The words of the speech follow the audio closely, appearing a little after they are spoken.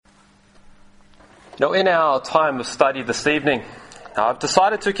In our time of study this evening, I've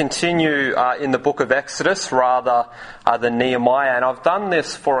decided to continue in the book of Exodus rather than Nehemiah, and I've done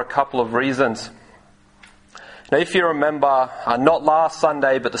this for a couple of reasons. Now, if you remember, not last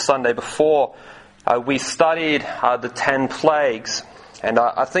Sunday, but the Sunday before, we studied the 10 plagues, and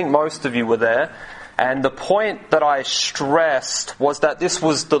I think most of you were there. And the point that I stressed was that this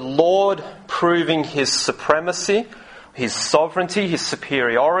was the Lord proving His supremacy, His sovereignty, His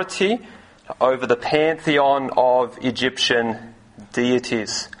superiority over the pantheon of Egyptian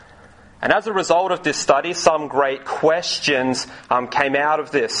deities. And as a result of this study, some great questions came out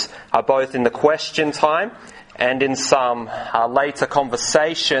of this, both in the question time and in some later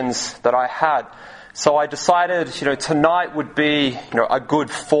conversations that I had. So I decided, tonight would be, a good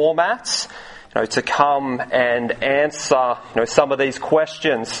format, to come and answer, some of these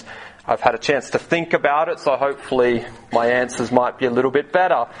questions. I've had a chance to think about it, so hopefully my answers might be a little bit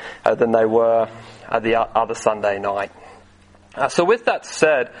better than they were the other Sunday night. So with that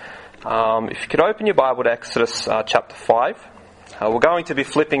said, if you could open your Bible to Exodus chapter 5. We're going to be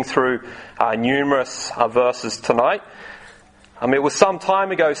flipping through numerous verses tonight. It was some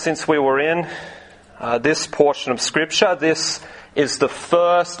time ago since we were in this portion of Scripture. This is the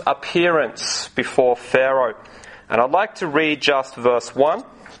first appearance before Pharaoh. And I'd like to read just verse 1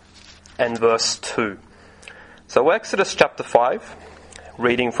 and verse 2. So Exodus chapter 5,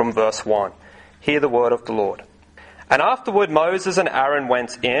 reading from verse 1. Hear the word of the Lord. And afterward Moses and Aaron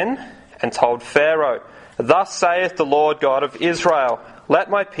went in and told Pharaoh, Thus saith the Lord God of Israel, Let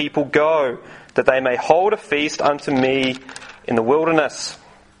my people go, that they may hold a feast unto me in the wilderness.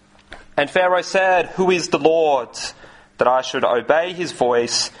 And Pharaoh said, Who is the Lord, that I should obey his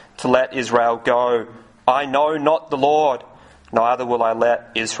voice to let Israel go? I know not the Lord, neither will I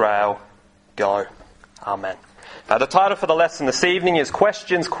let Israel go. Amen. Now the title for the lesson this evening is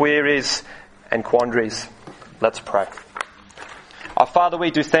Questions, Queries and Quandries. Let's pray. Our Father,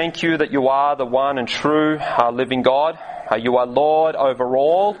 we do thank you that you are the one and true living God. You are Lord over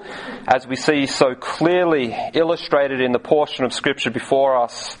all, as we see so clearly illustrated in the portion of Scripture before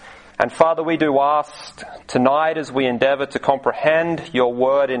us. And Father, we do ask tonight as we endeavour to comprehend your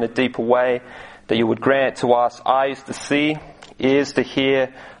word in a deeper way, that you would grant to us eyes to see, ears to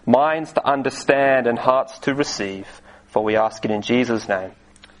hear, minds to understand and hearts to receive. For we ask it in Jesus' name.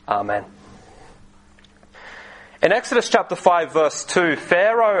 Amen. In Exodus chapter 5 verse 2,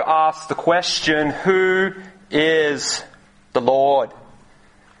 Pharaoh asked the question, Who is the Lord?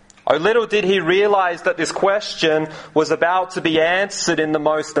 Oh, little did he realize that this question was about to be answered in the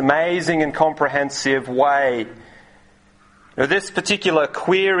most amazing and comprehensive way. Now, this particular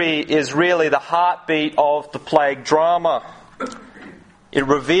query is really the heartbeat of the plague drama. It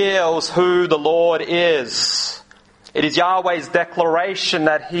reveals who the Lord is. It is Yahweh's declaration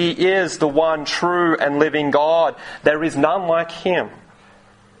that He is the one true and living God. There is none like Him.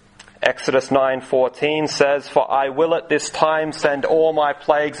 Exodus 9:14 says, For I will at this time send all my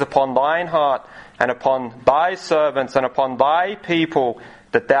plagues upon thine heart, and upon thy servants, and upon thy people,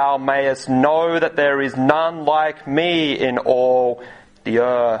 that thou mayest know that there is none like me in all the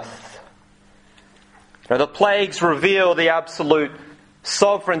earth. Now, the plagues reveal the absolute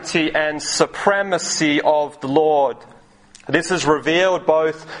sovereignty and supremacy of the Lord. This is revealed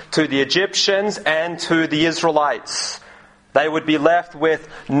both to the Egyptians and to the Israelites. They would be left with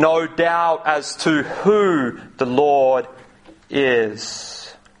no doubt as to who the Lord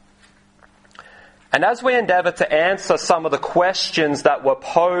is. And as we endeavour to answer some of the questions that were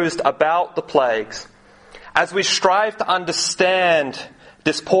posed about the plagues, as we strive to understand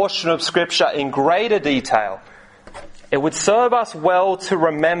this portion of Scripture in greater detail, it would serve us well to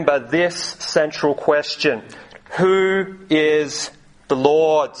remember this central question. Who is the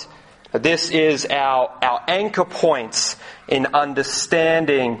Lord? This is our anchor points in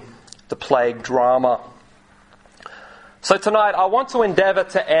understanding the plague drama. So tonight I want to endeavour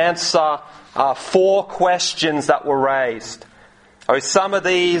to answer 4 questions that were raised. Some of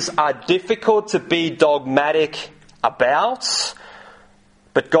these are difficult to be dogmatic about,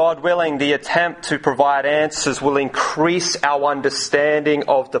 but God willing, the attempt to provide answers will increase our understanding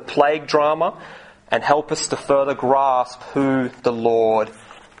of the plague drama and help us to further grasp who the Lord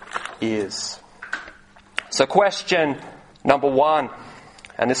is. So question number 1,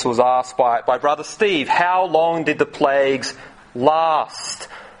 and this was asked by Brother Steve, how long did the plagues last?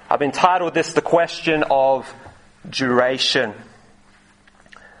 I've entitled this the question of duration.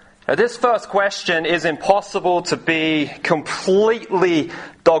 Now, this first question is impossible to be completely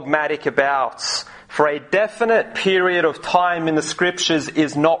dogmatic about, for a definite period of time in the Scriptures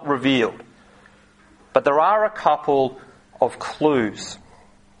is not revealed. But there are a couple of clues.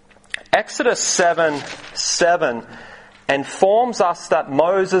 Exodus 7:7 informs us that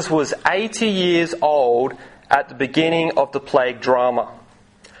Moses was 80 years old at the beginning of the plague drama.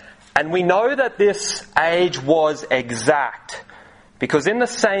 And we know that this age was exact, because in the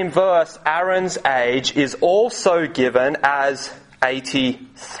same verse, Aaron's age is also given as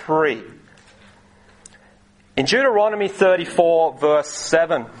 83. In Deuteronomy 34, verse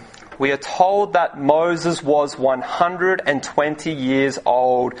 7, we are told that Moses was 120 years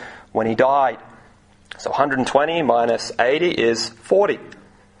old when he died. So 120 minus 80 is 40.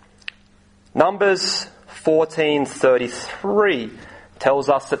 Numbers 14:33 tells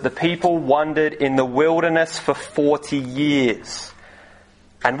us that the people wandered in the wilderness for 40 years.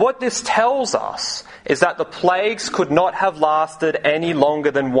 And what this tells us is that the plagues could not have lasted any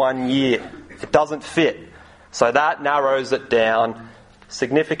longer than 1 year. It doesn't fit. So that narrows it down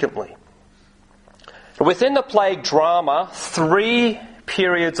significantly. Within the plague drama, 3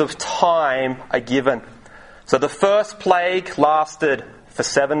 periods of time are given. So the first plague lasted for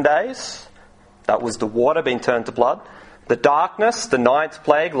 7 days. That was the water being turned to blood. The darkness, the 9th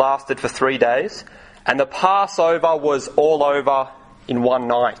plague, lasted for 3 days. And the Passover was all over in 1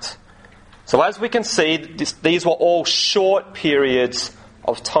 night. So as we can see, these were all short periods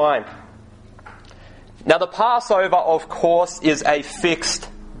of time. Now the Passover, of course, is a fixed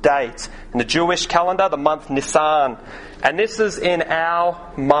date. In the Jewish calendar, the month Nisan. And this is in our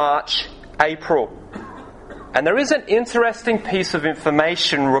March, April. And there is an interesting piece of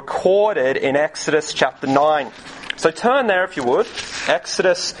information recorded in Exodus chapter 9. So turn there if you would.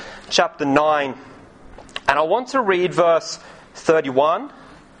 Exodus chapter 9. And I want to read verse 31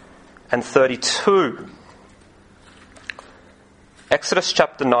 and 32. Exodus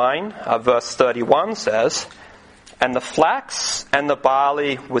chapter 9, verse 31 says, "And the flax and the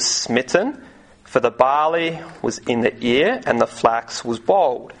barley was smitten, for the barley was in the ear and the flax was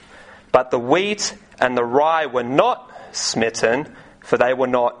bold. But the wheat and the rye were not smitten, for they were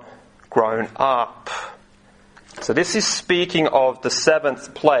not grown up." So this is speaking of the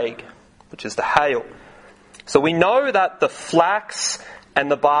 7th plague, which is the hail. So we know that the flax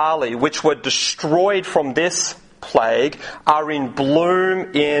and the barley, which were destroyed from this plague, are in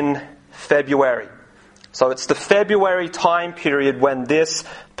bloom in February. So it's the February time period when this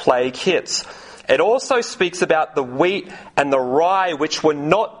plague hits. It also speaks about the wheat and the rye, which were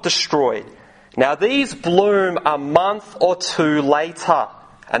not destroyed. Now these bloom a month or 2 later,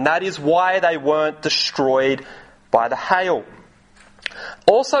 and that is why they weren't destroyed by the hail.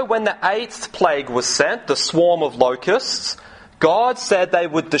 Also, when the 8th plague was sent, the swarm of locusts, God said they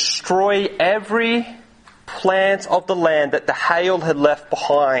would destroy every plant of the land that the hail had left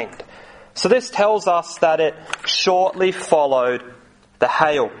behind. So this tells us that it shortly followed the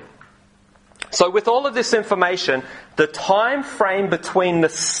hail. So with all of this information, the time frame between the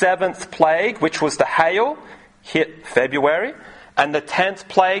 7th plague, which was the hail, hit February, and the 10th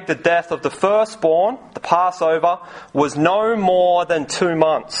plague, the death of the firstborn, the Passover, was no more than 2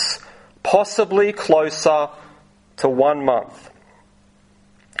 months, possibly closer to 1 month.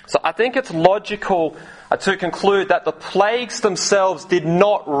 So I think it's logical to conclude that the plagues themselves did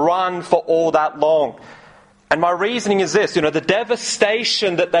not run for all that long. And my reasoning is this, the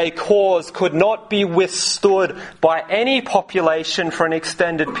devastation that they caused could not be withstood by any population for an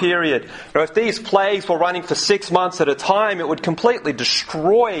extended period. If these plagues were running for 6 months at a time, it would completely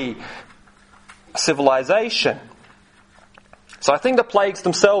destroy civilization. So I think the plagues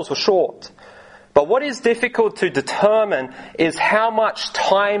themselves were short. But what is difficult to determine is how much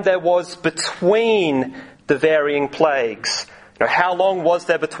time there was between the varying plagues. How long was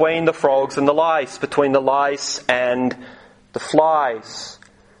there between the frogs and the lice, between the lice and the flies?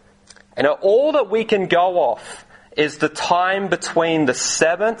 And all that we can go off is the time between the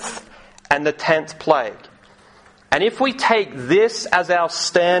 7th and the 10th plague. And if we take this as our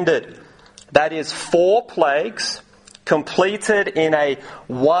standard, that is 4 plagues completed in a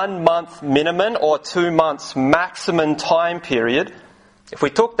 1 month minimum or 2 months maximum time period, if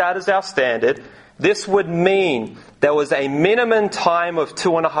we took that as our standard, this would mean there was a minimum time of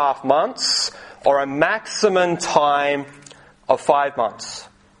 2.5 months or a maximum time of 5 months.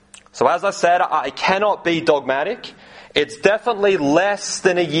 So as I said, I cannot be dogmatic. It's definitely less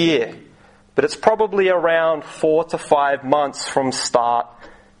than a year, but it's probably around 4 to 5 months from start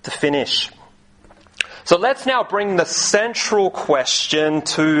to finish. So let's now bring the central question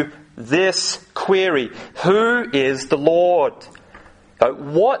to this query. Who is the Lord?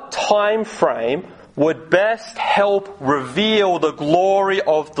 What time frame would best help reveal the glory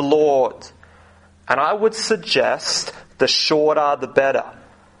of the Lord? And I would suggest the shorter the better.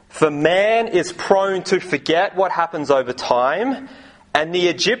 For man is prone to forget what happens over time, And the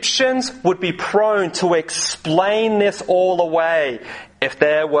Egyptians would be prone to explain this all away if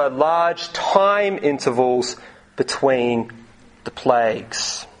there were large time intervals between the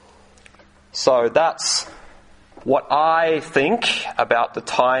plagues. So that's what I think about the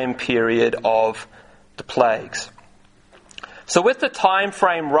time period of the plagues. So with the time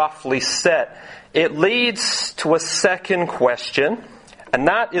frame roughly set, it leads to a second question, and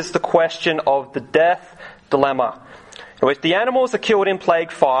that is the question of the death dilemma. Now, if the animals are killed in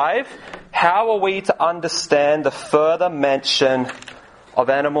Plague 5, how are we to understand the further mention of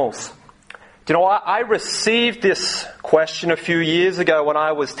animals? Do you know, I received this question a few years ago when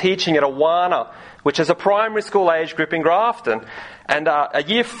I was teaching at Awana, which is a primary school age group in Grafton. And a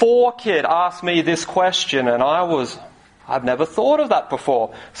year 4 kid asked me this question, and I've never thought of that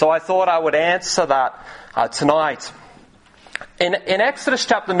before. So I thought I would answer that tonight. In Exodus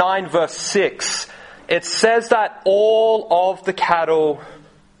chapter 9 verse 6, it says that all of the cattle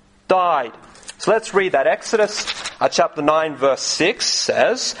died. So let's read that. Exodus chapter 9 verse 6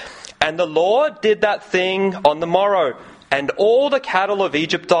 says, "And the Lord did that thing on the morrow, and all the cattle of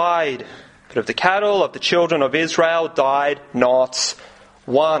Egypt died. But of the cattle of the children of Israel died not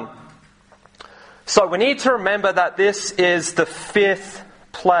one." So we need to remember that this is the 5th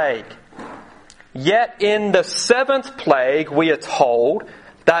plague. Yet in the 7th plague, we are told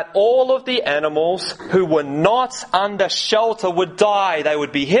that all of the animals who were not under shelter would die. They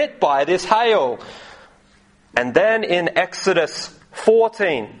would be hit by this hail. And then in Exodus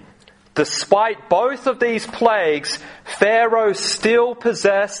 14, despite both of these plagues, Pharaoh still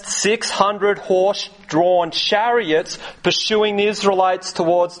possessed 600 horse-drawn chariots pursuing the Israelites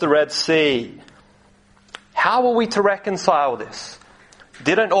towards the Red Sea. How are we to reconcile this?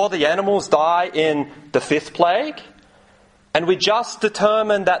 Didn't all the animals die in the 5th plague? And we just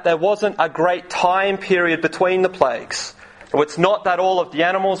determined that there wasn't a great time period between the plagues. It's not that all of the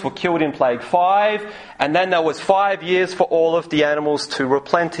animals were killed in Plague 5, and then there was 5 years for all of the animals to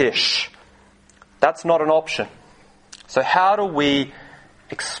replenish. That's not an option. So how do we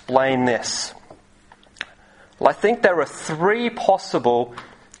explain this? Well, I think there are 3 possible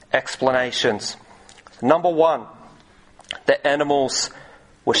explanations. Number 1, the animals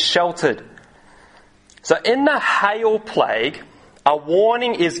were sheltered. So in the hail plague, a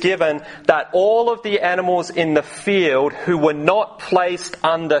warning is given that all of the animals in the field who were not placed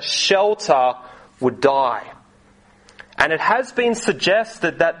under shelter would die. And it has been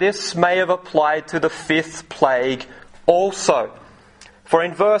suggested that this may have applied to the 5th plague also. For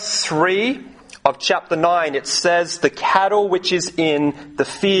in verse 3 of chapter 9, it says, "the cattle which is in the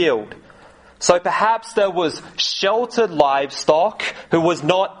field." So perhaps there was sheltered livestock who was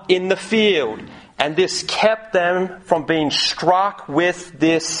not in the field, and this kept them from being struck with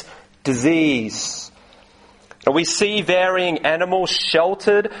this disease. And we see varying animals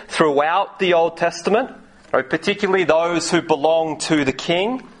sheltered throughout the Old Testament, particularly those who belong to the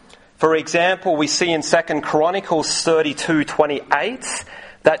king. For example, we see in 2 Chronicles 32:28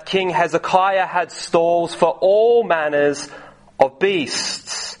 that King Hezekiah had stalls for all manners of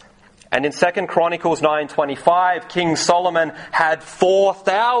beasts. And in 2 Chronicles 9:25, King Solomon had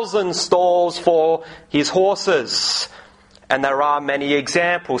 4,000 stalls for his horses. And there are many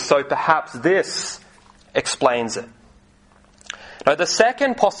examples, so perhaps this explains it. Now, the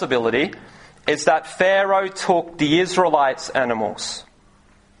second possibility is that Pharaoh took the Israelites' animals.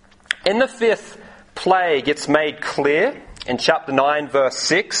 In the 5th plague, it's made clear in chapter 9 verse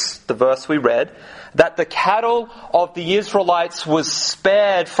 6, the verse we read, that the cattle of the Israelites was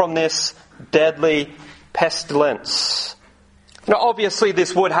spared from this deadly pestilence. Now, obviously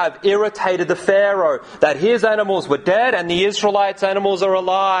this would have irritated the Pharaoh that his animals were dead and the Israelites' animals are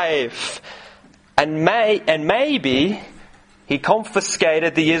alive. And maybe he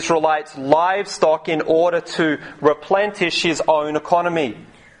confiscated the Israelites' livestock in order to replenish his own economy.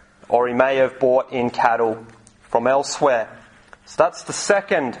 Or he may have bought in cattle from elsewhere. So that's the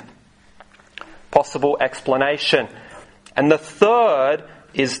second possible explanation. And the third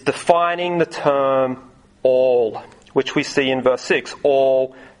is defining the term all, which we see in verse 6,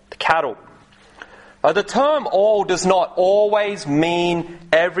 all the cattle. The term all does not always mean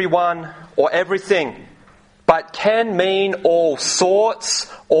everyone or everything, but can mean all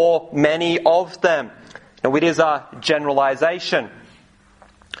sorts or many of them. Now, it is a generalization.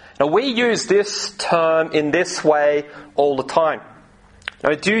 Now, we use this term in this way all the time.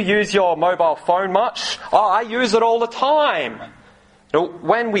 Now, do you use your mobile phone much? Oh, I use it all the time. Now,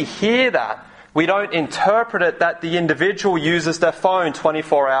 when we hear that, we don't interpret it that the individual uses their phone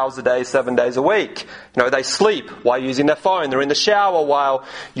 24 hours a day, 7 days a week. They sleep while using their phone. They're in the shower while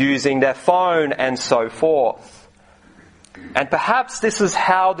using their phone and so forth. And perhaps this is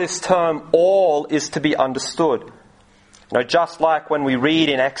how this term all is to be understood. Just like when we read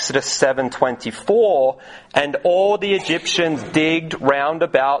in Exodus 7:24, and all the Egyptians digged round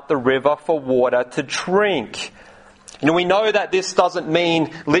about the river for water to drink. We know that this doesn't mean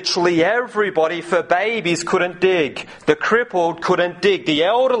literally everybody, for babies couldn't dig, the crippled couldn't dig, the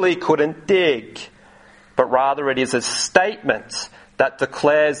elderly couldn't dig. But rather it is a statement that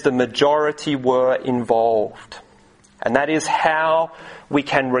declares the majority were involved. And that is how we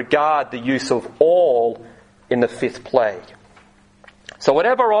can regard the use of all in the fifth plague. So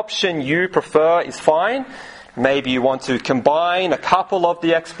whatever option you prefer is fine. Maybe you want to combine a couple of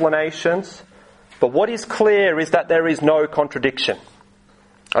the explanations. But what is clear is that there is no contradiction.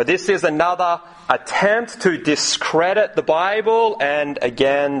 This is another attempt to discredit the Bible, and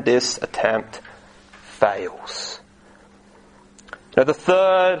again, this attempt fails. Now, the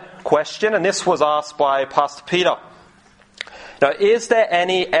third question, and this was asked by Pastor Peter. Now, is there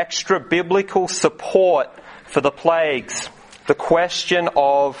any extra biblical support for the plagues? The question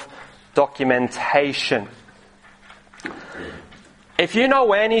of documentation. If you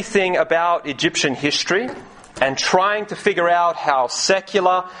know anything about Egyptian history and trying to figure out how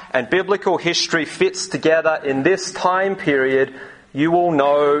secular and biblical history fits together in this time period, you will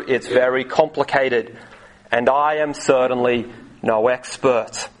know it's very complicated. And I am certainly no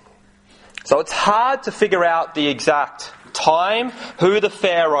expert. So it's hard to figure out the exact time, who the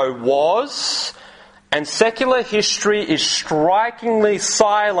Pharaoh was, and secular history is strikingly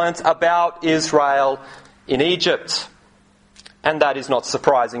silent about Israel in Egypt. And that is not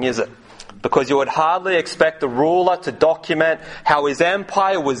surprising, is it? Because you would hardly expect a ruler to document how his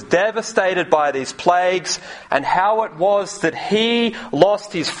empire was devastated by these plagues and how it was that he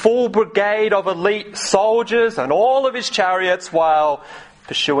lost his full brigade of elite soldiers and all of his chariots while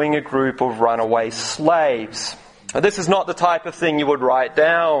pursuing a group of runaway slaves. Now, this is not the type of thing you would write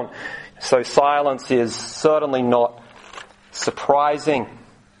down, so silence is certainly not surprising.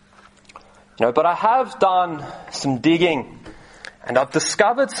 But I have done some digging. And I've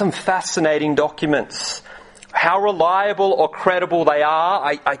discovered some fascinating documents. How reliable or credible they are,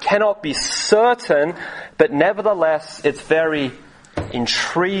 I cannot be certain, but nevertheless, it's very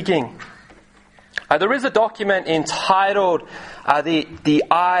intriguing. There is a document entitled the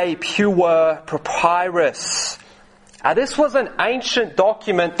I Pure Papyrus. This was an ancient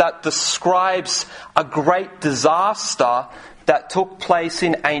document that describes a great disaster that took place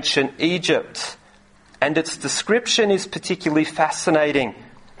in ancient Egypt. And its description is particularly fascinating.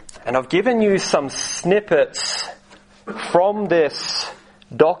 And I've given you some snippets from this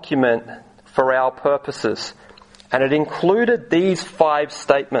document for our purposes. And it included these 5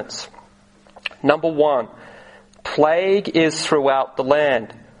 statements. Number 1, plague is throughout the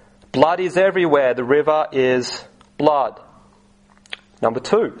land. Blood is everywhere. The river is blood. Number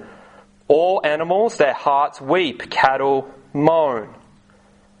 2, all animals, their hearts weep. Cattle moan.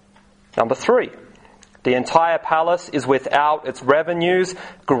 Number 3, the entire palace is without its revenues.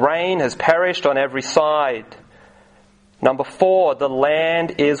 Grain has perished on every side. Number 4, the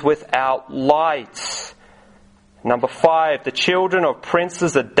land is without light. Number 5, the children of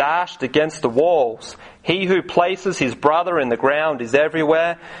princes are dashed against the walls. He who places his brother in the ground is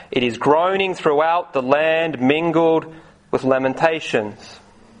everywhere. It is groaning throughout the land, mingled with lamentations.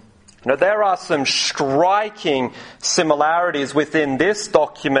 There are some striking similarities within this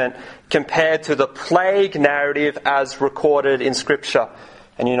document compared to the plague narrative as recorded in Scripture.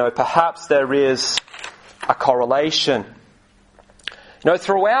 And perhaps there is a correlation.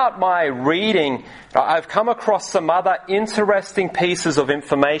 Throughout my reading, I've come across some other interesting pieces of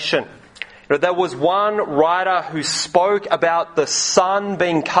information. There was one writer who spoke about the sun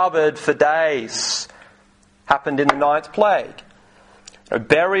being covered for days. Happened in the 9th plague.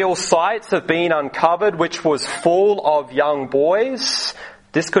 Burial sites have been uncovered which was full of young boys.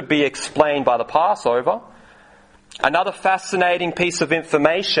 This could be explained by the Passover. Another fascinating piece of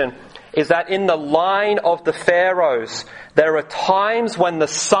information is that in the line of the pharaohs, there are times when the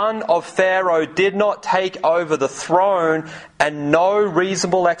son of Pharaoh did not take over the throne and no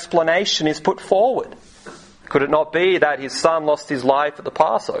reasonable explanation is put forward. Could it not be that his son lost his life at the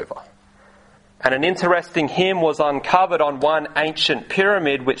Passover? And an interesting hymn was uncovered on one ancient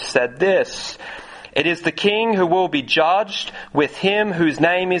pyramid which said this: "It is the king who will be judged with him whose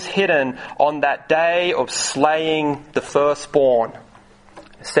name is hidden on that day of slaying the firstborn."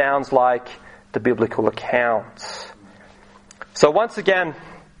 It sounds like the biblical accounts. So once again,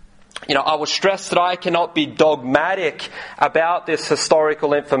 I will stress that I cannot be dogmatic about this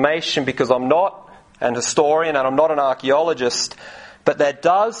historical information because I'm not an historian and I'm not an archaeologist. But there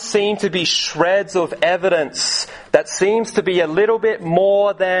does seem to be shreds of evidence that seems to be a little bit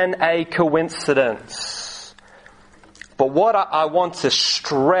more than a coincidence. But what I want to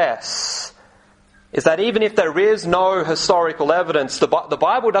stress is that even if there is no historical evidence, the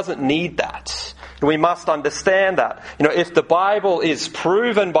Bible doesn't need that. We must understand that. If the Bible is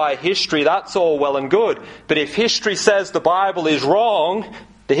proven by history, that's all well and good. But if history says the Bible is wrong,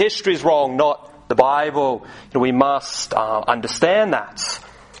 the history is wrong, not the Bible. We must understand that.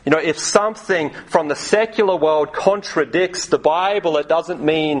 If something from the secular world contradicts the Bible, it doesn't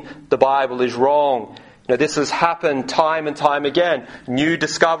mean the Bible is wrong. This has happened time and time again. New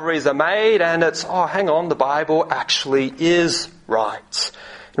discoveries are made and it's, hang on, the Bible actually is right.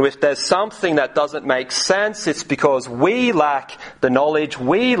 If there's something that doesn't make sense, it's because we lack the knowledge,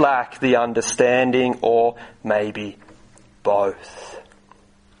 we lack the understanding, or maybe both.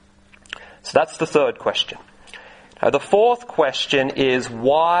 So that's the third question. The fourth question is,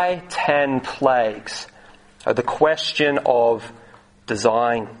 why 10 plagues? The question of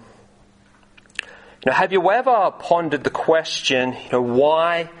design. Have you ever pondered the question,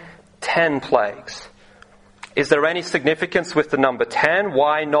 why 10 plagues? Is there any significance with the number 10?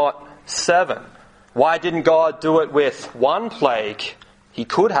 Why not 7? Why didn't God do it with 1 plague? He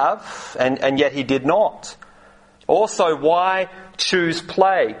could have, and yet he did not. Also, why choose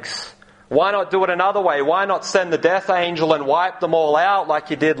plagues? Why not do it another way? Why not send the death angel and wipe them all out like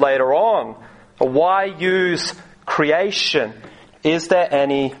you did later on? Or why use creation? Is there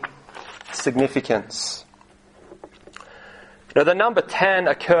any significance? The number 10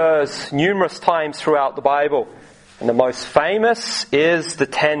 occurs numerous times throughout the Bible. And the most famous is the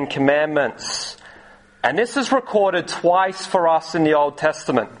 10 Commandments. And this is recorded twice for us in the Old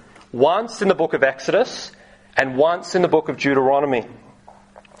Testament. Once in the book of Exodus and once in the book of Deuteronomy.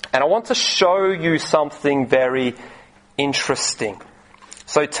 And I want to show you something very interesting.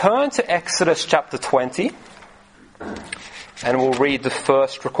 So turn to Exodus chapter 20, and we'll read the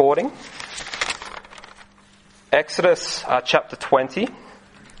first recording. Exodus chapter 20.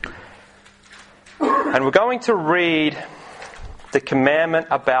 And we're going to read the commandment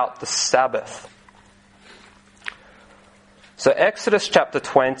about the Sabbath. So Exodus chapter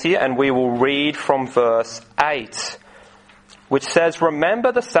 20, and we will read from verse 8. Which says,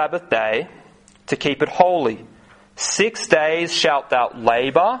 "Remember the Sabbath day to keep it holy. 6 days shalt thou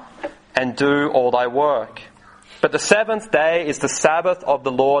labour and do all thy work. But the 7th day is the Sabbath of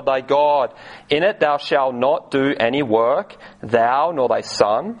the Lord thy God. In it thou shalt not do any work, thou, nor thy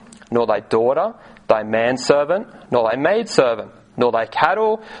son, nor thy daughter, thy manservant, nor thy maidservant, nor thy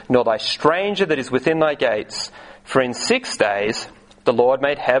cattle, nor thy stranger that is within thy gates. For in 6 days the Lord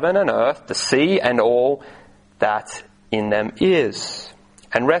made heaven and earth, the sea, and all that in them is,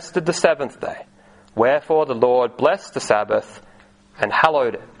 and rested the 7th day. Wherefore the Lord blessed the Sabbath and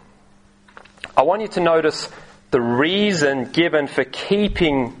hallowed it." I want you to notice the reason given for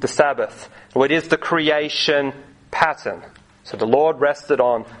keeping the Sabbath. Well, it is the creation pattern. So the Lord rested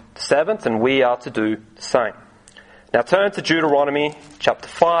on the 7th, and we are to do the same. Now turn to Deuteronomy chapter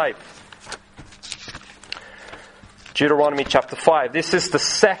 5. Deuteronomy chapter 5. This is the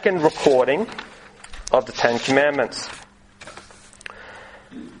second recording of the 10 Commandments.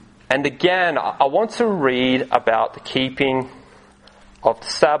 And again, I want to read about the keeping of the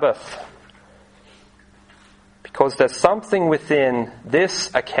Sabbath, because there's something within this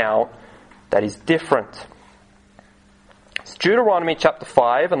account that is different. It's Deuteronomy chapter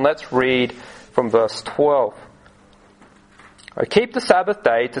 5, and let's read from verse 12. "O keep the Sabbath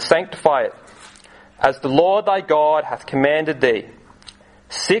day to sanctify it, as the Lord thy God hath commanded thee.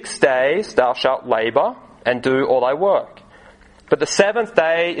 6 days thou shalt labour and do all thy work. But the 7th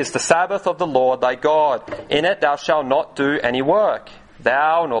day is the Sabbath of the Lord thy God. In it thou shalt not do any work.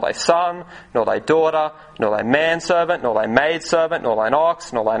 Thou, nor thy son, nor thy daughter, nor thy manservant, nor thy maidservant, nor thine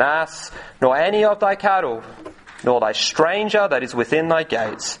ox, nor thine ass, nor any of thy cattle, nor thy stranger that is within thy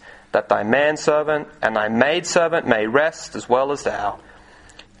gates, that thy manservant and thy maidservant may rest as well as thou.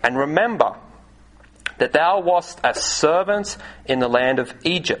 And remember that thou wast a servant in the land of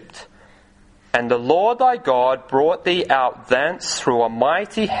Egypt. And the Lord thy God brought thee out thence through a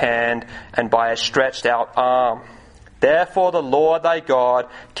mighty hand and by a stretched out arm. Therefore the Lord thy God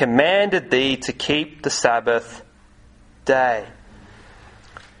commanded thee to keep the Sabbath day."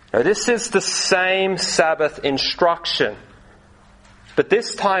 Now this is the same Sabbath instruction. But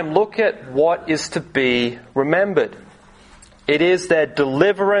this time look at what is to be remembered. It is their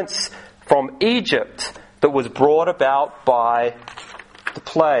deliverance from Egypt that was brought about by the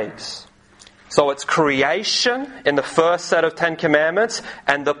plagues. So it's creation in the first set of 10 Commandments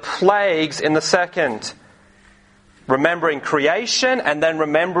and the plagues in the second. remembering creation and then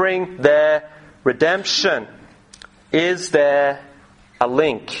remembering their redemption. Is there a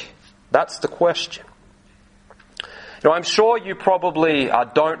link? That's the question. Now, I'm sure you probably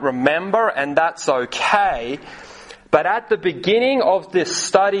don't remember, and that's okay. But at the beginning of this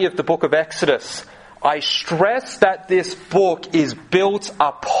study of the book of Exodus, I stress that this book is built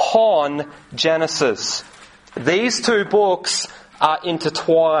upon Genesis. These two books are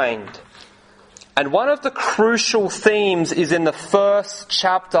intertwined. And one of the crucial themes is in the first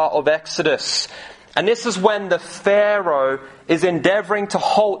chapter of Exodus. And this is when the Pharaoh is endeavoring to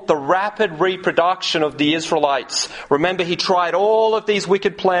halt the rapid reproduction of the Israelites. Remember, he tried all of these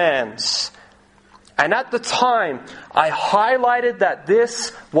wicked plans. And at the time, I highlighted that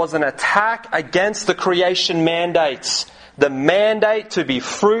this was an attack against the creation mandates. The mandate to be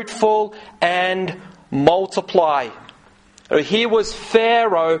fruitful and multiply. Here was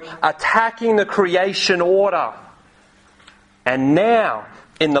Pharaoh attacking the creation order. And now,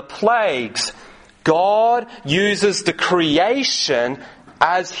 in the plagues, God uses the creation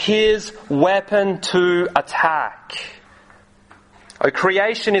as his weapon to attack.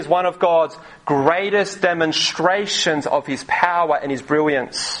 Creation is one of God's greatest demonstrations of his power and his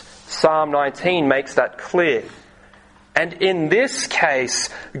brilliance. Psalm 19 makes that clear. And in this case,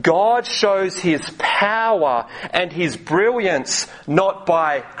 God shows his power and his brilliance not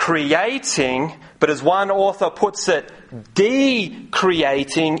by creating, but as one author puts it,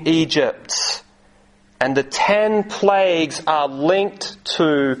 decreating Egypt. And the 10 plagues are linked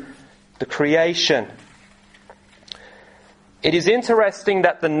to the creation. It is interesting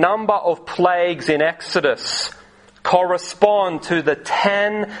that the number of plagues in Exodus correspond to the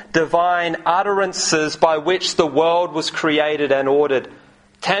 10 divine utterances by which the world was created and ordered.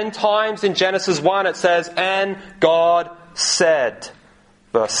 10 times in Genesis 1 it says, "And God said."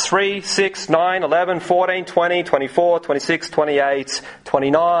 Verse 3, 6, 9, 11, 14, 20, 24, 26, 28,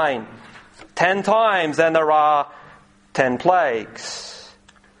 29. 10 times, and there are 10 plagues.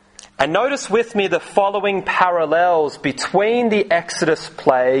 And notice with me the following parallels between the Exodus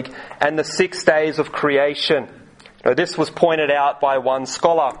plague and the 6 days of creation. Now, this was pointed out by one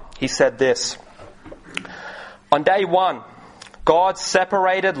scholar. He said this: on day 1, God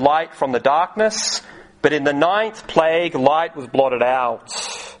separated light from the darkness, but in the 9th plague, light was blotted out.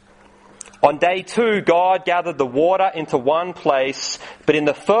 On day 2, God gathered the water into one place, but in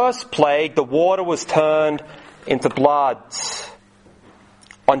the 1st plague, the water was turned into blood.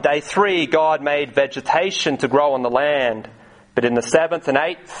 On day 3, God made vegetation to grow on the land, but in the 7th and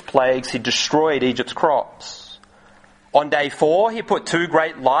 8th plagues, he destroyed Egypt's crops. On day 4, he put 2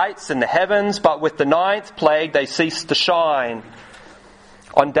 great lights in the heavens, but with the 9th plague, they ceased to shine.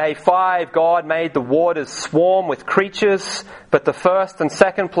 On day 5, God made the waters swarm with creatures, but the 1st and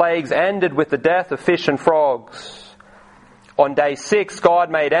 2nd plagues ended with the death of fish and frogs. On day 6, God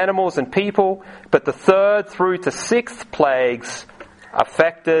made animals and people, but the 3rd through to 6th plagues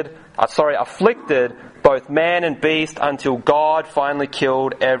afflicted both man and beast until God finally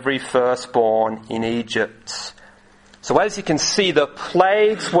killed every firstborn in Egypt. So as you can see, the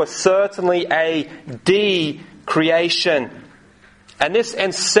plagues were certainly a decreation. And this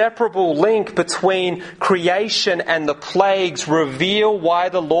inseparable link between creation and the plagues reveal why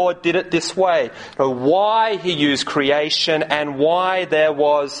the Lord did it this way. Why he used creation and why there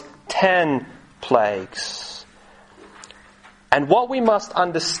was 10 plagues. And what we must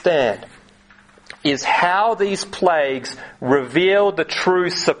understand is how these plagues reveal the true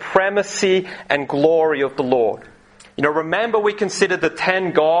supremacy and glory of the Lord. Remember we considered the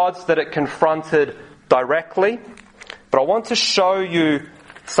 10 gods that it confronted directly. But I want to show you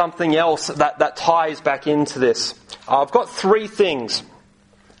something else that ties back into this. I've got 3 things.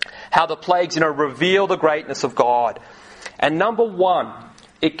 How the plagues, reveal the greatness of God. And number 1,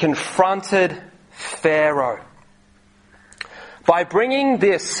 it confronted Pharaoh. By bringing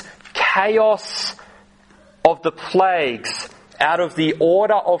this chaos of the plagues out of the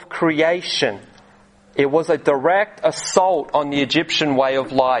order of creation, it was a direct assault on the Egyptian way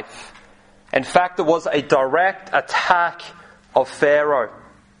of life. In fact, it was a direct attack of Pharaoh.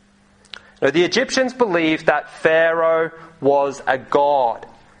 Now, the Egyptians believed that Pharaoh was a god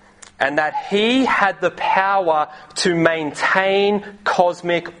and that he had the power to maintain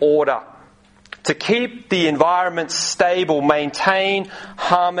cosmic order, to keep the environment stable, maintain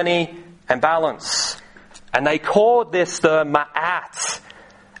harmony and balance. And they called this the Ma'at.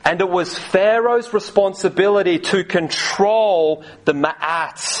 And it was Pharaoh's responsibility to control the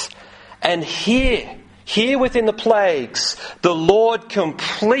Ma'at. And here within the plagues, the Lord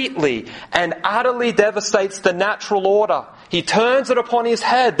completely and utterly devastates the natural order. He turns it upon his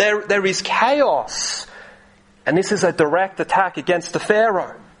head. There is chaos. And this is a direct attack against the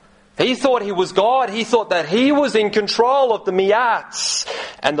Pharaoh. He thought he was God. He thought that he was in control of the Miats.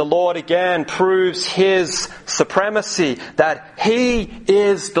 And the Lord again proves his supremacy, that he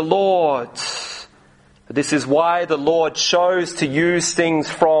is the Lord. This is why the Lord chose to use things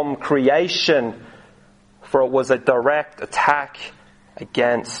from creation, for it was a direct attack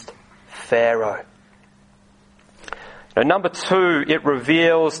against Pharaoh. Now, number 2, it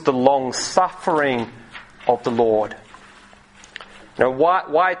reveals the long suffering of the Lord. Now,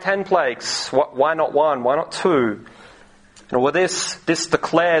 why 10 plagues? Why not 1? Why not 2? Well, this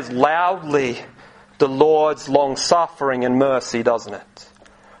declares loudly the Lord's long suffering and mercy, doesn't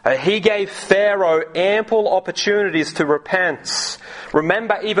it? He gave Pharaoh ample opportunities to repent.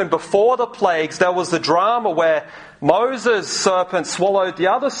 Remember, even before the plagues, there was the drama where Moses' serpent swallowed the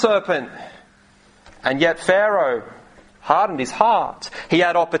other serpent. And yet Pharaoh hardened his heart. He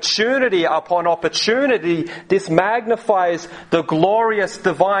had opportunity upon opportunity. This magnifies the glorious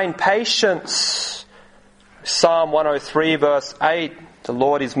divine patience. Psalm 103 verse 8, the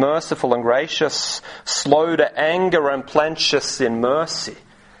Lord is merciful and gracious, slow to anger and plenteous in mercy.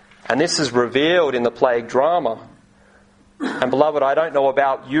 And this is revealed in the plague drama. And beloved, I don't know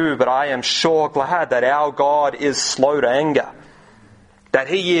about you, but I am sure glad that our God is slow to anger. That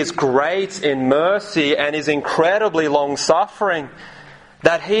he is great in mercy and is incredibly long-suffering.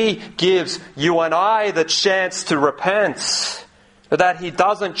 That he gives you and I the chance to repent. That he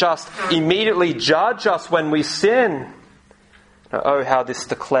doesn't just immediately judge us when we sin. Oh, how this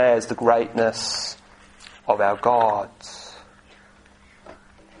declares the greatness of our God.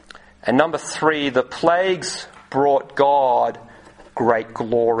 And number 3, the plagues brought God great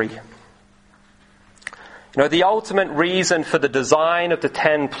glory. The ultimate reason for the design of the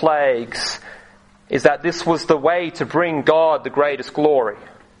 10 plagues is that this was the way to bring God the greatest glory.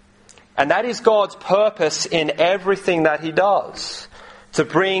 And that is God's purpose in everything that he does, to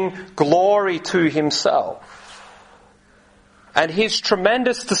bring glory to himself. And his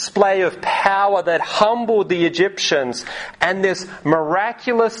tremendous display of power that humbled the Egyptians and this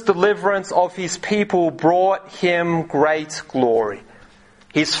miraculous deliverance of his people brought him great glory.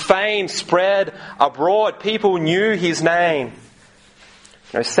 His fame spread abroad. People knew his name.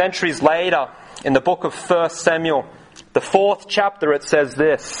 Centuries later, in the book of 1 Samuel, the 4th chapter, it says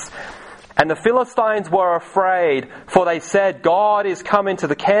this, "And the Philistines were afraid, for they said, God is come into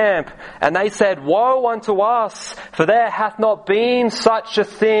the camp. And they said, Woe unto us, for there hath not been such a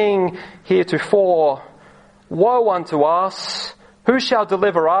thing heretofore. Woe unto us! Who shall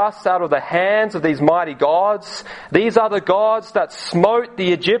deliver us out of the hands of these mighty gods? These are the gods that smote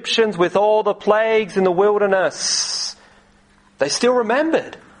the Egyptians with all the plagues in the wilderness." They still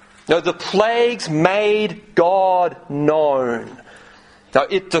remembered. The plagues made God known.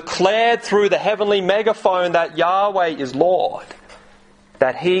 It declared through the heavenly megaphone that Yahweh is Lord.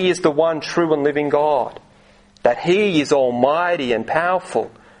 That he is the one true and living God. That he is almighty and powerful.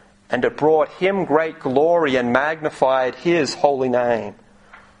 And it brought him great glory and magnified his holy name.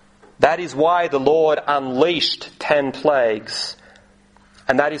 That is why the Lord unleashed 10 plagues.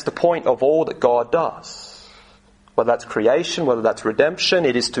 And that is the point of all that God does. Whether that's creation, whether that's redemption,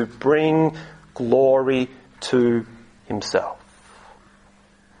 it is to bring glory to himself.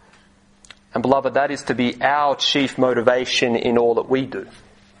 And beloved, that is to be our chief motivation in all that we do.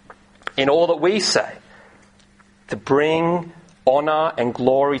 In all that we say. To bring honour and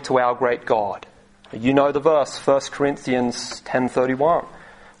glory to our great God. You know the verse, 1 Corinthians 10:31.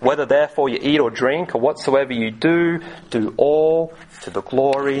 "Whether therefore you eat or drink or whatsoever you do, do all to the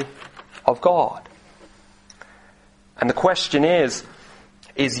glory of God." And the question is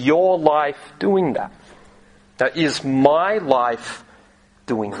your life doing that? Now, is my life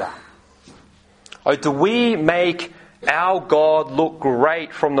doing that? Or do we make our God look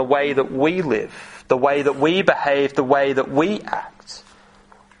great from the way that we live? The way that we behave, the way that we act?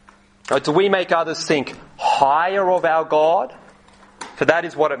 Or do we make others think higher of our God? For that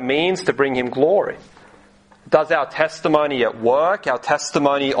is what it means to bring him glory. Does our testimony at work, our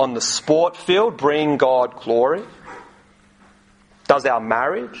testimony on the sport field bring God glory? Does our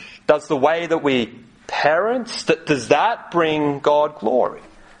marriage, does the way that we parent, does that bring God glory?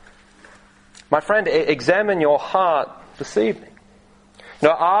 My friend, examine your heart this evening.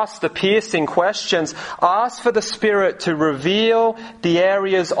 Ask the piercing questions. Ask for the Spirit to reveal the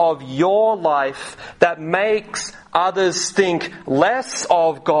areas of your life that makes others think less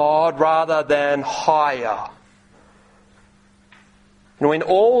of God rather than higher. In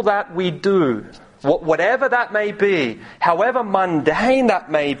all that we do, whatever that may be, however mundane that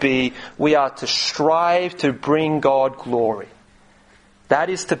may be, we are to strive to bring God glory. That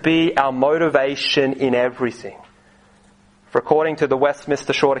is to be our motivation in everything. For according to the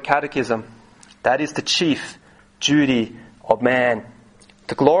Westminster Shorter Catechism, that is the chief duty of man,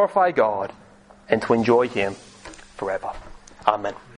 to glorify God and to enjoy Him forever. Amen.